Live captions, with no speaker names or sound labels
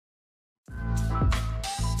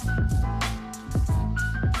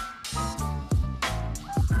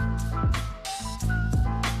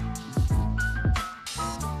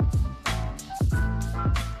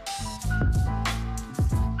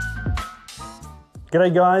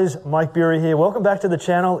G'day guys, Mike Bury here. Welcome back to the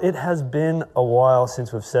channel. It has been a while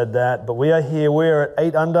since we've said that, but we are here. We're at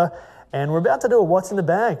 8 under, and we're about to do a what's in the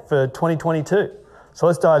bag for 2022. So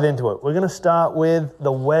let's dive into it. We're gonna start with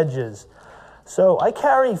the wedges. So I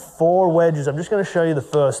carry 4 wedges. I'm just gonna show you the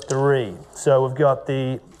first 3. So we've got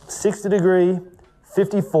the 60 degree,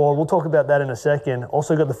 54, we'll talk about that in a second.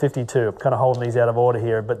 Also got the 52, I'm kind of holding these out of order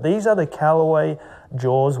here, but these are the Callaway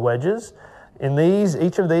Jaws wedges. In these,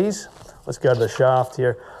 each of these, let's go to the shaft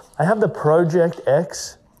here. I have the Project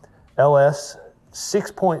X LS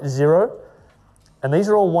 6.0, and these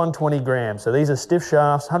are all 120 grams. So these are stiff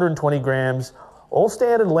shafts, 120 grams, all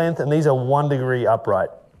standard length, and these are 1 degree upright.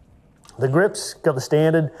 The grips, got the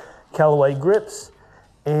standard Callaway grips,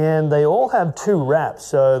 and they all have 2 wraps.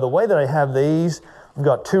 So the way that I have these, I've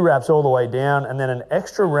got 2 wraps all the way down and then an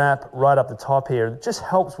extra wrap right up the top here. It just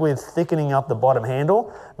helps with thickening up the bottom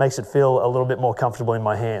handle, makes it feel a little bit more comfortable in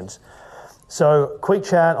my hands. So quick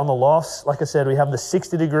chat on the lofts. Like I said, we have the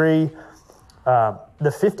 60 degree,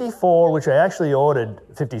 the 54, which I actually ordered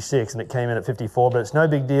 56 and it came in at 54, but it's no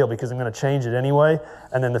big deal because I'm gonna change it anyway.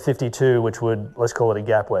 And then the 52, which would, let's call it a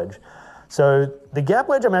gap wedge. So the gap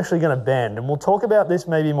wedge I'm actually gonna bend, and we'll talk about this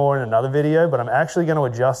maybe more in another video, but I'm actually gonna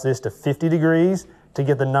adjust this to 50 degrees to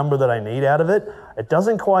get the number that I need out of it. It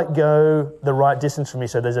doesn't quite go the right distance for me,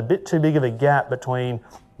 so there's a bit too big of a gap between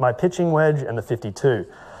my pitching wedge and the 52.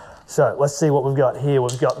 So let's see what we've got here.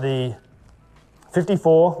 We've got the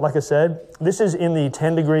 54, like I said. This is in the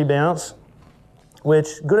 10 degree bounce, which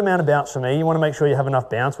good amount of bounce for me. You wanna make sure you have enough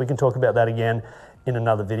bounce. We can talk about that again in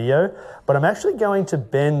another video. But I'm actually going to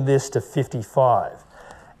bend this to 55.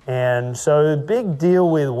 And so big deal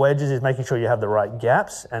with wedges is making sure you have the right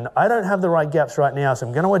gaps. And I don't have the right gaps right now, so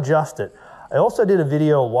I'm gonna adjust it. I also did a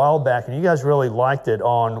video a while back and you guys really liked it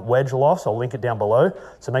on wedge lofts. I'll link it down below.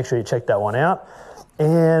 So make sure you check that one out.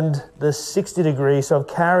 And the 60 degree, so I've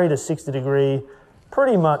carried a 60 degree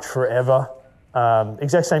pretty much forever.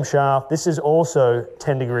 Exact same shaft. This is also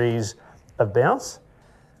 10 degrees of bounce.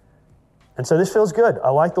 And so this feels good. I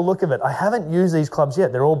like the look of it. I haven't used these clubs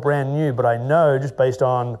yet. They're all brand new, but I know just based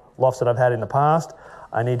on lofts that I've had in the past,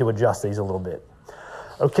 I need to adjust these a little bit.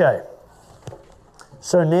 Okay.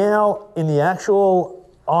 So now in the actual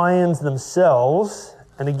irons themselves,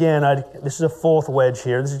 and again, this is a 4th wedge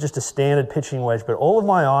here. This is just a standard pitching wedge, but all of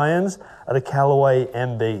my irons are the Callaway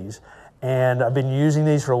MBs. And I've been using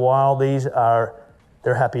these for a while.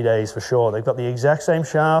 They're happy days for sure. They've got the exact same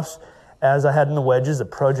shafts as I had in the wedges, the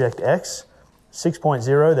Project X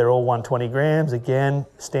 6.0. They're all 120 grams. Again,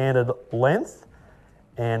 standard length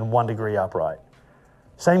and 1 degree upright.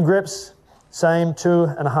 Same grips, same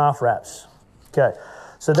 2.5 wraps. Okay,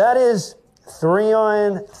 so that is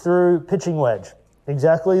 3-iron through pitching wedge.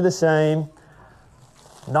 Exactly the same.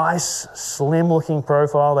 Nice, slim looking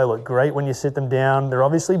profile. They look great when you sit them down. They're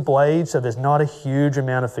obviously blades, so there's not a huge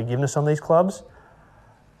amount of forgiveness on these clubs.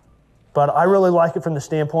 But I really like it from the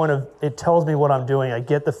standpoint of it tells me what I'm doing. I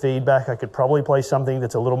get the feedback. I could probably play something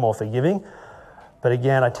that's a little more forgiving. But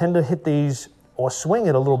again, I tend to hit these or swing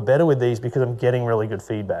it a little better with these because I'm getting really good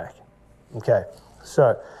feedback. Okay,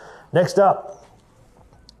 so next up,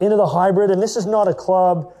 into the hybrid. And this is not a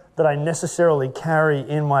club that I necessarily carry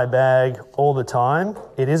in my bag all the time.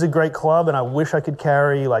 It is a great club and I wish I could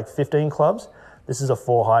carry like 15 clubs. This is a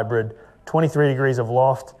 4 hybrid, 23 degrees of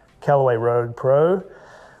loft, Callaway Rogue Pro.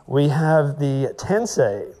 We have the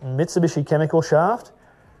Tensei Mitsubishi Chemical shaft.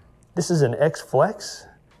 This is an X Flex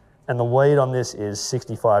and the weight on this is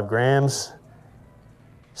 65 grams.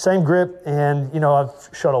 Same grip, and you know, I've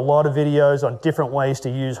shot a lot of videos on different ways to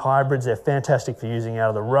use hybrids. They're fantastic for using out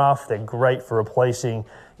of the rough. They're great for replacing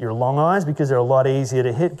your long irons because they're a lot easier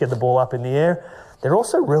to hit, get the ball up in the air. They're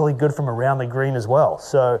also really good from around the green as well.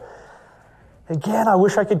 So again, I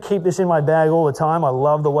wish I could keep this in my bag all the time. I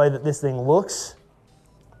love the way that this thing looks,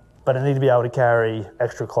 but I need to be able to carry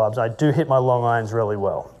extra clubs. I do hit my long irons really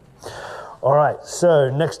well. All right, so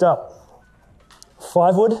next up,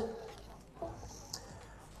 5-wood.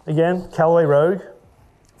 Again, Callaway Rogue.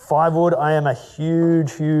 5-wood, I am a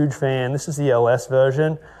huge, huge fan. This is the LS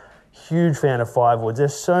version. Huge fan of 5-woods. They're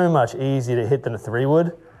so much easier to hit than a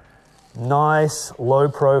 3-wood. Nice, low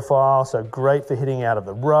profile, so great for hitting out of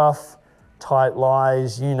the rough, tight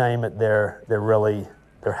lies, you name it, they're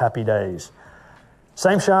happy days.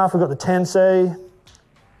 Same shaft, we've got the Tensei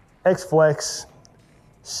X Flex,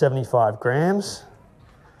 75 grams.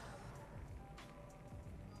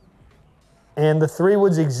 And the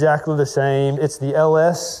 3-wood's exactly the same. It's the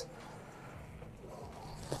LS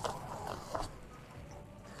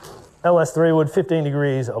 3-wood, 15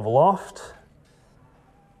 degrees of loft,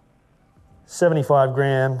 75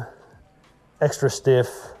 gram, extra stiff.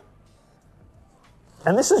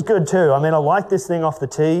 And this is good too. I mean, I like this thing off the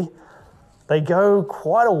tee. They go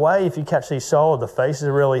quite a way if you catch these solid. The faces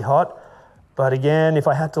are really hot. But again, if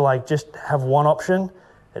I had to like just have one option,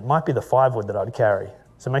 it might be the 5-wood that I'd carry.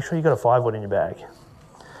 So make sure you got a 5-wood in your bag.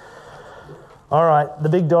 All right, the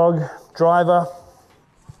big dog driver,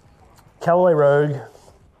 Callaway Rogue.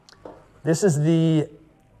 This is the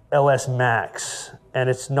LS Max, and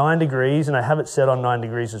it's 9 degrees, and I have it set on 9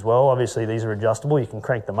 degrees as well. Obviously, these are adjustable. You can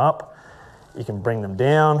crank them up, you can bring them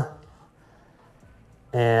down.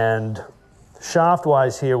 And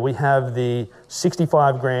shaft-wise here, we have the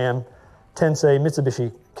 65 gram Tensei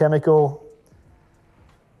Mitsubishi Chemical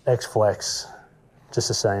X-Flex, just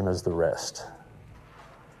the same as the rest.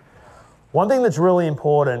 One thing that's really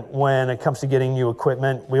important when it comes to getting new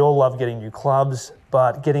equipment, we all love getting new clubs,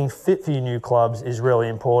 but getting fit for your new clubs is really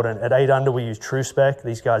important. At 8 Under, we use True Spec.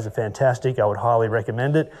 These guys are fantastic. I would highly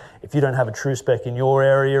recommend it. If you don't have a True Spec in your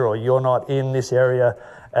area or you're not in this area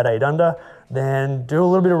at 8 Under, then do a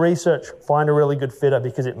little bit of research. Find a really good fitter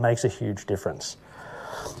because it makes a huge difference.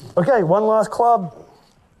 Okay, one last club,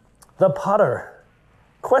 the putter.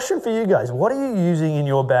 Question for you guys, what are you using in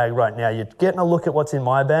your bag right now? You're getting a look at what's in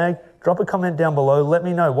my bag. Drop a comment down below, let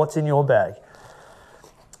me know what's in your bag.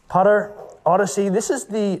 Putter, Odyssey, this is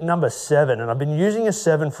the number 7, and I've been using a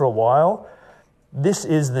 7 for a while. This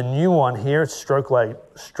is the new one here, it's Stroke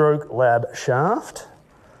Lab shaft.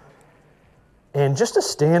 And just a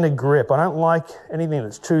standard grip. I don't like anything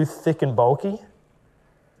that's too thick and bulky.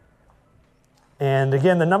 And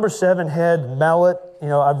again, the number 7 head mallet, you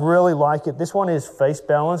know, I really like it. This one is face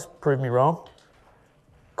balance, prove me wrong.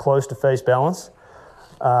 Close to face balance.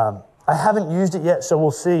 I haven't used it yet, so we'll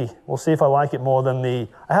see. We'll see if I like it more than I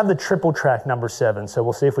have the triple track number 7, so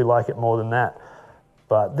we'll see if we like it more than that.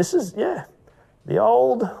 But this is, yeah, the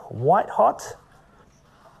old white hot.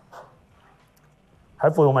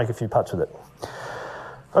 Hopefully we'll make a few putts with it.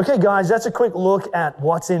 Okay guys, that's a quick look at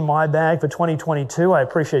what's in my bag for 2022. I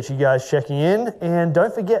appreciate you guys checking in, and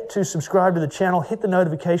don't forget to subscribe to the channel, hit the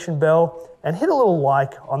notification bell, and hit a little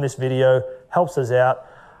like on this video, helps us out.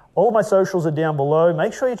 All of my socials are down below.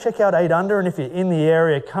 Make sure you check out 8 Under, and if you're in the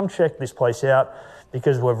area, come check this place out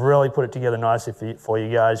because we've really put it together nicely for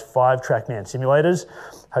you guys. 5 TrackMan simulators.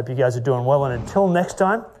 Hope you guys are doing well, and until next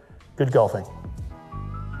time, good golfing.